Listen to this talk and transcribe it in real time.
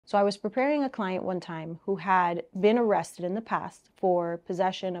So I was preparing a client one time who had been arrested in the past for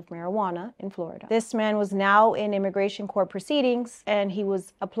possession of marijuana in Florida. This man was now in immigration court proceedings, and he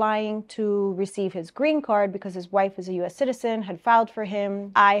was applying to receive his green card because his wife is a U.S. citizen, had filed for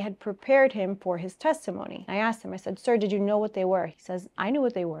him. I had prepared him for his testimony. I asked him, I said, "Sir, did you know what they were?" He says, "I knew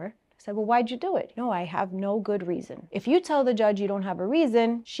what they were." I said, "Well, why'd you do it?" "No, I have no good reason." If you tell the judge you don't have a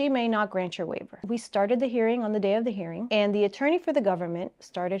reason, she may not grant your waiver. We started the hearing on the day of the hearing, and the attorney for the government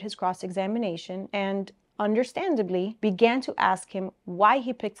started his cross-examination and understandably began to ask him why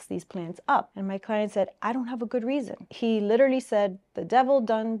he picks these plants up. And my client said, "I don't have a good reason." He literally said, "The devil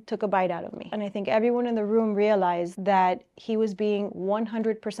done took a bite out of me." And I think everyone in the room realized that he was being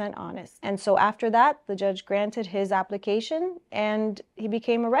 100% honest. And so after that, the judge granted his application and he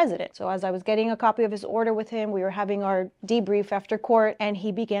became a resident. So as I was getting a copy of his order with him, we were having our debrief after court, and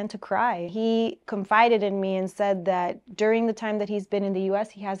he began to cry. He confided in me and said that during the time that he's been in the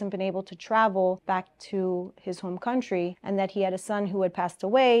US, he hasn't been able to travel back to his home country, and that he had a son who had passed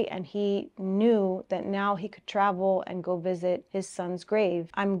away, and he knew that now he could travel and go visit his son's grave.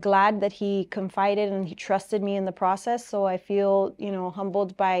 I'm glad that he confided and he trusted me in the process, so I feel,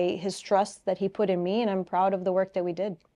 humbled by his trust that he put in me, and I'm proud of the work that we did.